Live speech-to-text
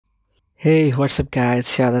Hey, what's up guys?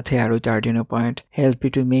 Shadat here with Arduino Point. Help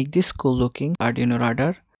you to make this cool looking Arduino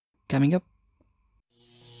radar. Coming up.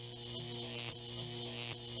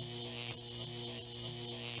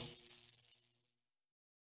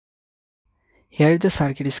 Here is the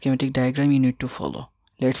circuit schematic diagram you need to follow.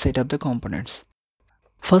 Let's set up the components.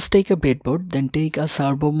 First take a breadboard, then take a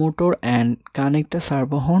servo motor and connect a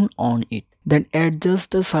servo horn on it. Then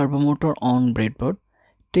adjust the servo motor on breadboard.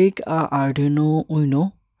 Take a Arduino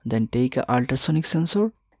Uno, then take a ultrasonic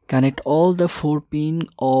sensor. Connect all the 4 pin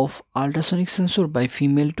of ultrasonic sensor by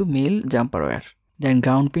female to male jumper wire. Then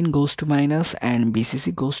ground pin goes to minus and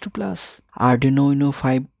BCC goes to plus. Arduino Uno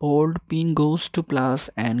 5-volt pin goes to plus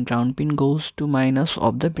and ground pin goes to minus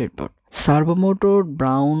of the breadboard. Servo motor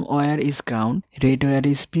brown wire is ground, red wire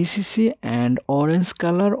is BCC and orange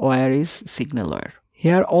color wire is signal wire.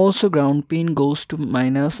 Here also ground pin goes to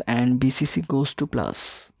minus and BCC goes to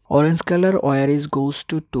plus. Orange color wire is goes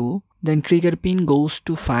to 2. Then trigger pin goes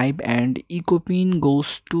to 5 and echo pin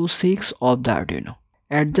goes to 6 of the Arduino.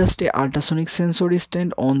 Adjust a ultrasonic sensor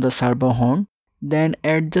stand on the servo horn. Then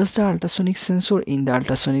adjust the ultrasonic sensor in the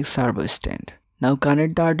ultrasonic servo stand. Now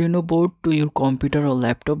connect the Arduino board to your computer or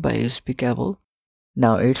laptop by USB cable.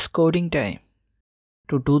 Now it's coding time.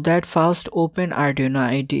 To do that, first open Arduino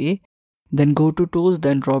IDE. Then go to tools,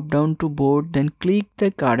 then drop down to board, then click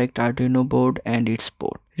the correct Arduino board and its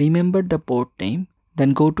port. Remember the port name.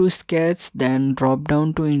 Then go to sketch, then drop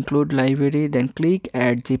down to include library, then click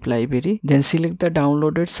add zip library, then select the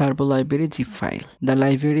downloaded servo library zip file. The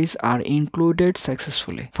libraries are included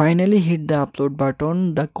successfully. Finally hit the upload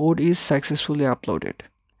button. The code is successfully uploaded.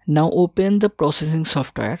 Now open the processing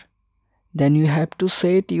software. Then you have to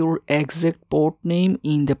set your exact port name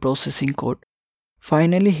in the processing code.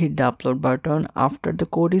 Finally hit the upload button. After the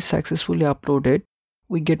code is successfully uploaded,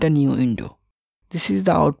 we get a new window. This is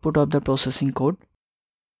the output of the processing code.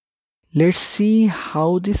 Let's see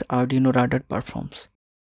how this Arduino radar performs.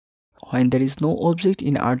 When there is no object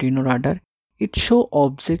in Arduino radar, it shows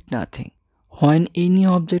object nothing. When any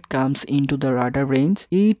object comes into the radar range,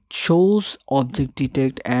 it shows object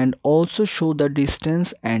detect and also show the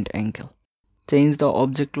distance and angle. Change the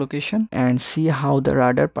object location and see how the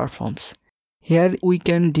radar performs. Here we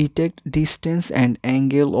can detect distance and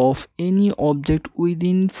angle of any object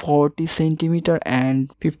within 40 cm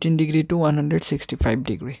and 15 degree to 165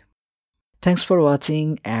 degree. Thanks for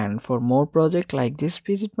watching, and for more projects like this,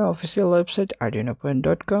 visit my official website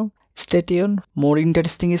arduinopoint.com. Stay tuned, more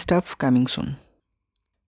interesting stuff coming soon.